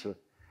answer.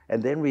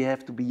 And then we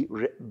have to be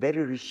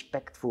very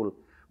respectful.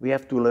 We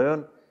have to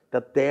learn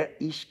that there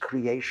is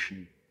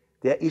creation.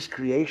 There is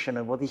creation,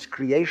 and what is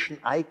creation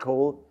I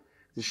call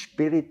the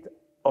Spirit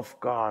of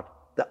God,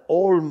 the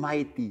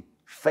Almighty,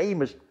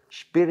 famous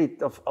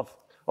Spirit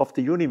of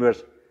the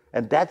universe.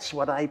 And that's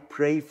what I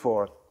pray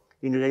for.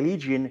 In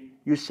religion,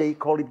 you say,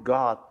 call it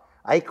God.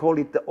 I call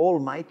it the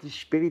Almighty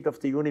Spirit of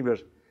the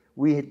universe.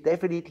 We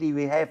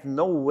have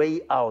no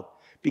way out,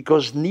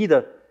 because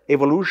neither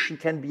evolution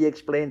can be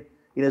explained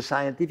in a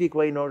scientific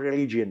way nor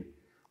religion.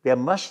 There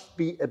must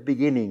be a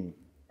beginning,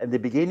 and the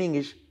beginning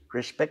is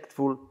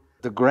respectful,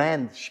 the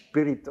grand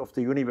spirit of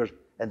the universe,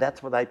 and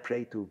that's what I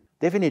pray to.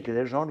 Definitely,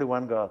 there's only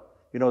one God.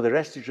 You know, the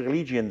rest is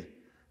religion.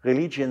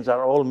 Religions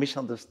are all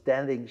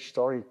misunderstanding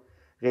stories.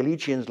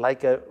 Religions,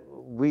 like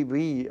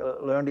we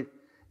learned it,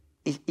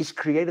 is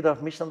created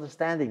of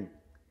misunderstanding.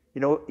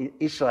 You know, in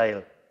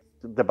Israel,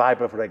 the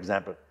Bible, for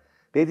example,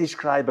 they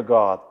describe a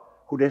God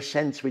who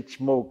descends with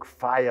smoke,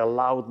 fire,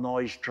 loud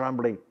noise,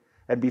 trembling.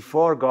 And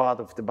before God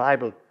of the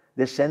Bible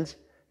descends,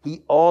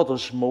 he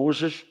orders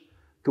Moses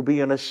to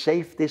be on a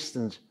safe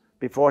distance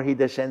before he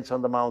descends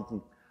on the mountain.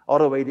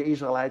 Otherwise, the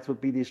Israelites would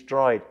be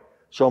destroyed.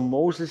 So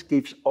Moses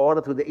gives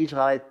order to the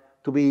Israelites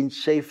to be in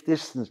safe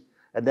distance.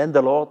 And then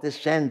the Lord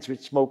descends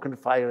with smoke and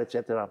fire,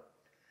 etc.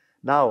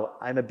 Now,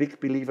 I'm a big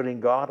believer in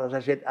God. As I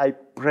said, I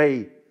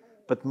pray.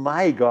 But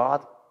my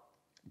God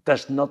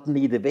does not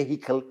need a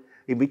vehicle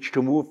in which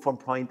to move from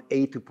point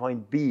A to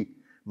point B.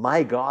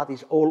 My God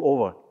is all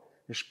over.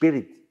 The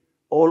Spirit,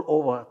 all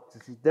over.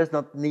 He does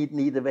not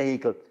need a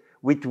vehicle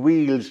with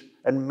wheels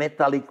and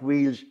metallic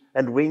wheels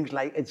and wings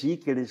like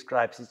Ezechiel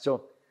describes it.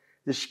 So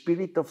the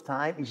Spirit of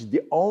time is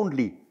the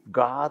only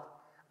God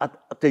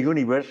at the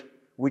universe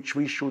which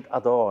we should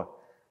adore.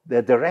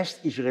 The rest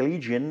is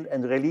religion,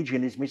 and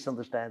religion is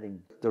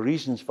misunderstanding. The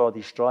reasons for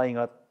destroying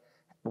us,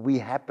 we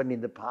happen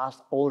in the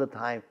past all the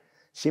time,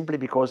 simply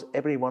because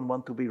everyone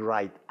wants to be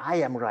right. I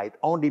am right.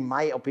 Only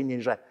my opinion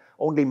is right.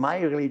 Only my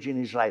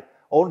religion is right.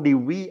 Only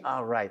we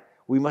are right.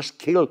 We must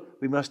kill.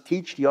 We must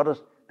teach the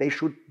others. They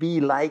should be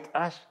like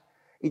us.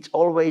 It's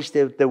always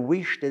the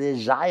wish, the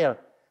desire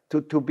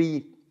to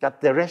be,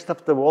 that the rest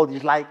of the world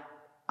is like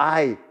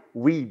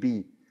we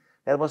be.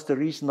 That was the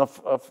reason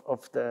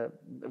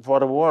for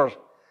the wars.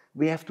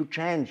 We have to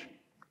change.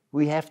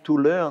 We have to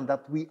learn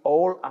that we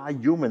all are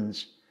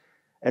humans.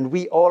 And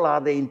we all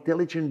are the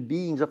intelligent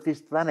beings of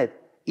this planet.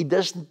 It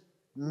doesn't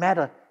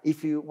matter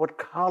what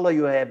color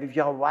you have, if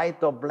you are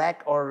white or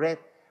black or red.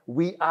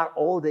 We are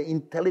all the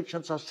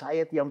intelligent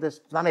society on this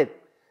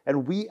planet.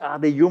 And we are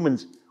the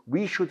humans.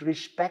 We should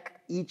respect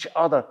each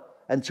other.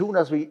 And soon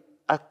as we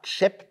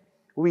accept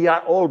we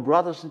are all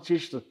brothers and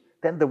sisters,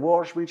 then the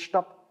wars will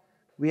stop.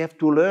 We have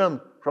to learn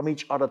from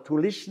each other, to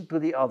listen to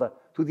the other,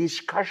 to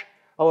discuss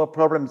our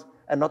problems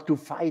and not to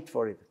fight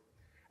for it.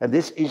 And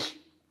this is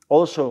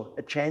also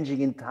a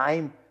changing in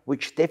time,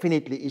 which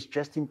definitely is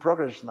just in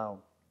progress now.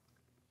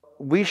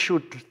 We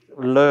should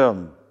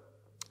learn,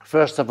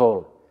 first of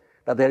all,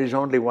 that there is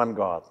only one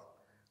God.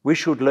 We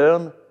should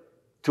learn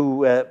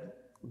to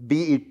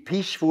be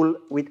peaceful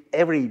with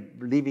every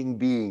living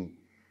being,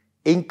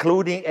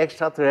 including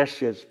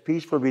extraterrestrials,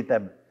 peaceful with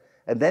them.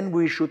 And then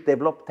we should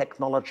develop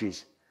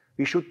technologies.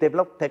 We should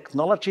develop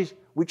technologies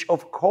which,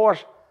 of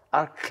course,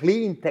 are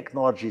clean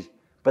technologies,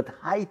 but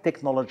high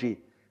technology,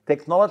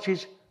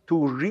 technologies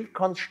to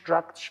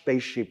reconstruct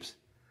spaceships.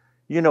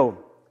 You know,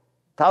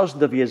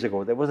 thousands of years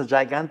ago, there was a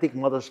gigantic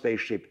mother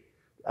spaceship.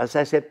 As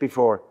I said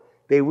before,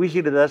 they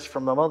visited us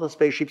from the mother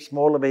spaceship,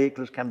 smaller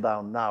vehicles came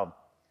down. Now,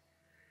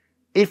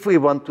 if we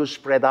want to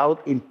spread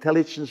out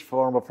intelligence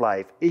form of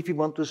life, if we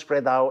want to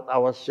spread out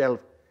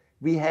ourselves,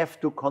 we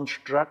have to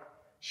construct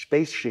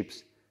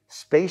spaceships.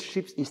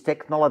 Spaceships is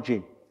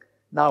technology.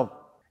 Now,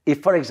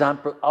 if, for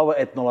example, our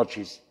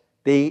ethnologists,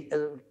 they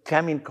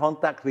come in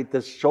contact with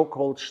the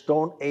so-called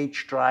Stone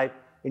Age tribe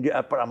in the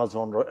upper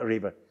Amazon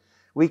River,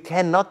 we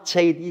cannot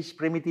say these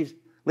primitives,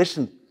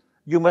 listen,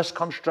 you must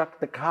construct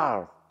the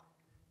car.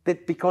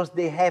 Because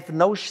they have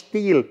no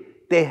steel,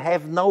 they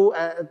have no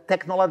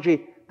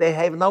technology, they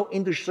have no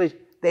industries,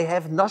 they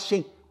have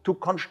nothing to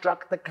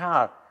construct the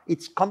car.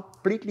 It's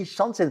completely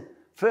nonsense.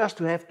 First,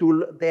 they have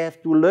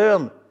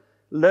to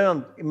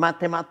learn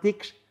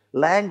mathematics,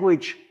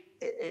 language,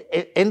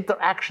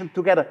 interaction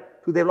together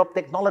to develop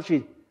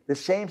technology. The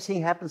same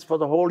thing happens for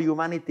the whole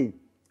humanity.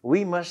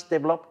 We must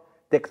develop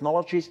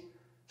technologies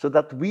so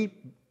that we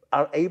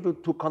are able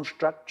to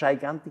construct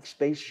gigantic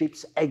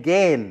spaceships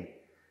again.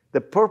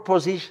 The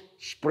purpose is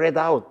spread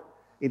out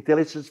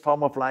intelligence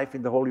form of life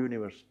in the whole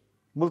universe.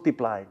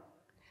 Multiply.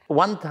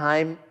 One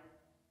time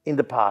in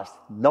the past,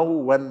 no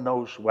one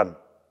knows when,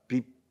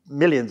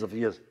 millions of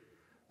years,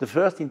 the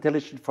first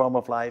intelligent form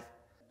of life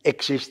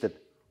existed.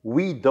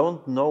 We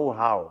don't know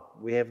how.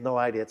 We have no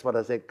idea. That's what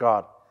I said,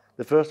 God.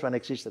 The first one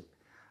existed.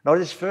 Now,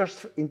 this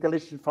first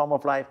intelligent form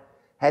of life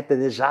had the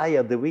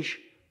desire, the wish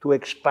to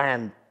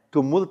expand,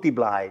 to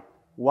multiply.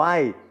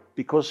 Why?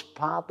 Because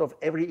part of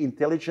every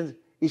intelligence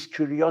is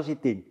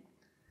curiosity.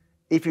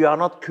 If you are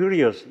not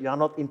curious, you are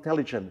not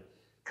intelligent.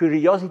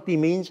 Curiosity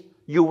means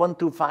you want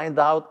to find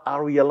out,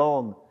 are we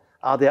alone?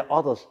 Are there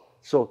others?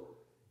 So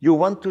you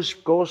want to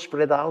go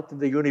spread out in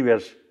the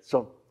universe.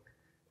 So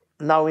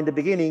now in the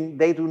beginning,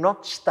 they do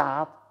not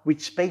start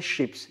with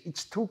spaceships.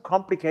 It's too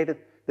complicated.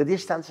 The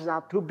distances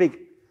are too big.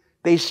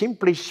 They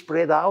simply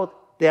spread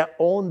out their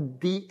own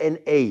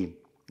DNA.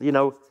 You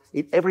know,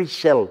 in every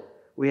cell,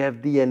 we have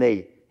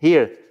DNA.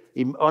 Here,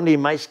 only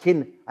in my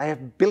skin, I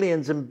have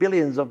billions and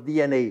billions of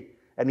DNA.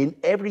 And in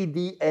every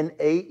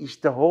DNA is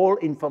the whole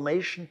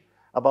information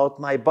about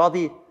my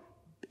body,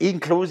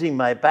 including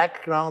my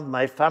background,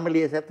 my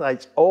family, etc.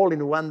 It's all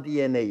in one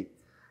DNA.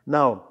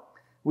 Now,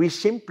 we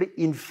simply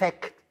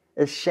infect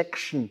a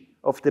section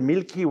of the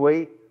Milky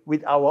Way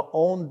with our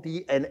own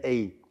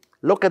DNA.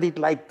 Look at it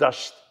like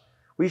dust.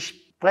 We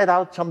spread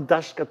out some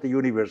dust at the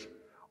universe.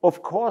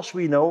 Of course,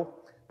 we know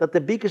that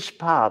the biggest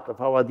part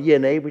of our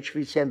DNA, which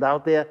we send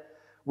out there,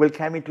 will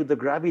come into the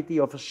gravity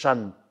of a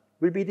sun,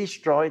 will be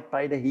destroyed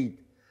by the heat.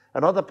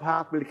 Another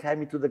part will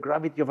come into the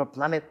gravity of a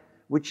planet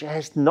which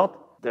has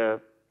not the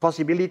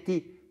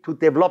possibility to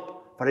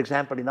develop. For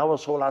example, in our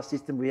solar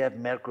system, we have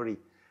Mercury.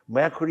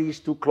 Mercury is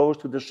too close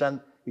to the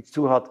sun, it's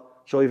too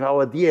hot. So if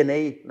our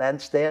DNA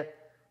lands there,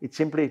 it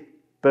simply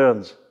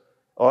burns.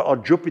 Or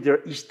Jupiter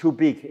is too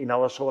big in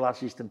our solar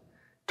system.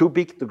 Too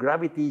big, the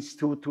gravity is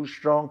too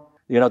strong.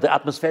 You know, the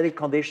atmospheric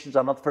conditions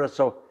are not for us,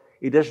 so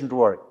it doesn't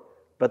work.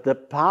 But the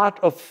part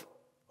of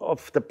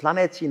the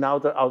planets in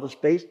outer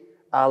space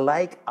are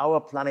like our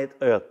planet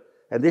Earth.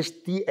 And this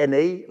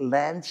DNA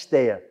lands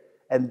there.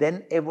 And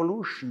then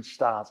evolution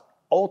starts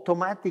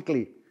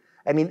automatically.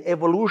 And in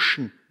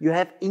evolution, you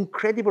have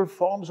incredible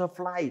forms of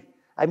life.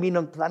 I mean,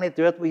 on planet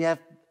Earth, we have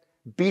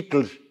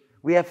beetles.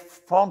 We have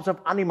forms of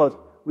animals.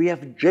 We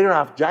have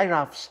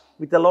giraffes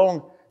with a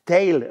long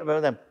tail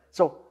about them.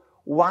 So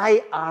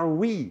why are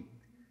we?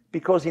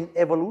 Because in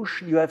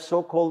evolution, you have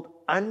so-called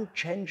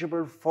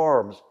unchangeable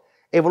forms.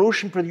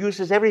 Evolution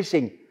produces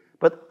everything,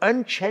 but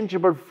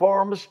unchangeable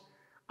forms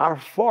are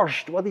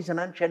forced. What is an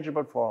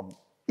unchangeable form?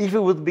 If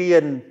you would be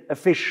a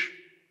fish,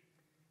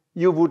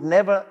 you would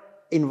never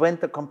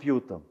invent a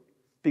computer,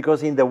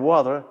 because in the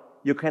water,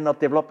 you cannot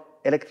develop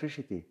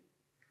electricity.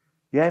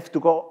 You have to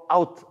go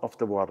out of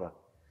the water.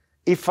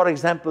 If, for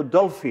example,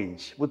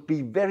 dolphins would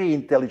be very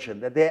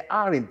intelligent, and they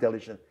are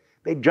intelligent,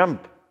 they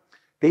jump,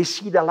 they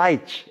see the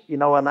lights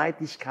in our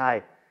night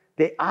sky,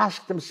 they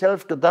ask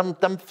themselves,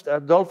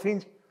 the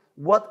dolphins,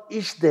 what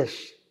is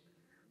this?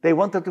 They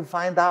wanted to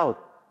find out.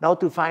 Now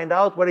to find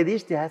out what it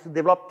is, they have to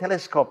develop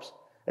telescopes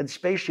and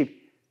spaceships.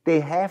 They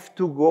have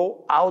to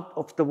go out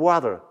of the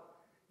water.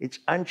 It's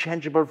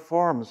unchangeable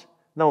forms.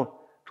 No,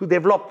 to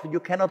develop, you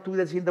cannot do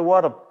this in the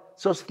water.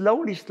 So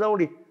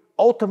slowly,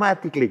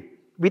 automatically,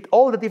 with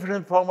all the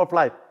different forms of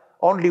life,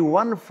 only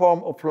one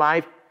form of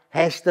life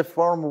has the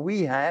form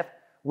we have,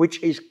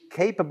 which is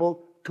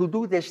capable to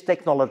do this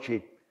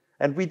technology.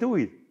 And we do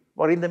it.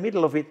 We're in the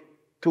middle of it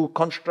to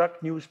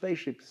construct new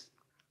spaceships.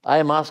 I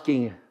am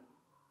asking,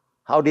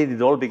 how did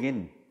it all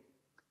begin?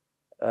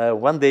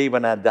 One day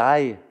when I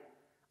die,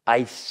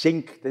 I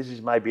think, this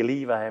is my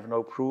belief, I have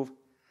no proof,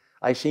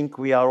 I think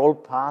we are all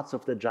parts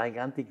of the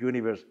gigantic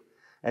universe.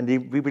 And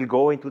we will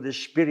go into the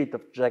spirit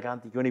of the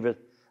gigantic universe.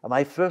 And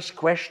my first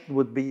question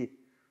would be,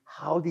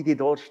 how did it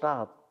all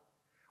start?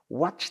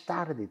 What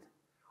started it?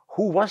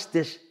 Who was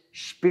this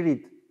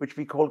spirit which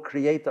we call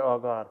Creator or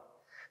God?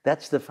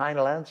 That's the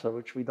final answer,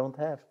 which we don't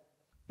have.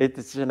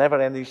 It's a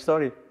never-ending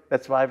story.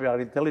 That's why we are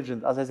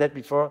intelligent. As I said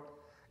before,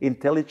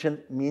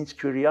 intelligent means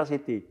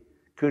curiosity.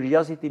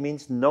 Curiosity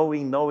means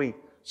knowing.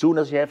 Soon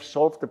as you have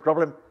solved the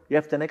problem, you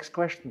have the next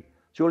question.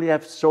 Soon you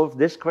have solved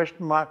this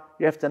question mark,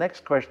 you have the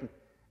next question.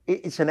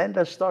 It's an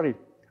endless story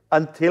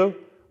until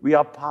we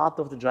are part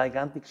of the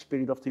gigantic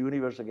spirit of the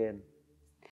universe again.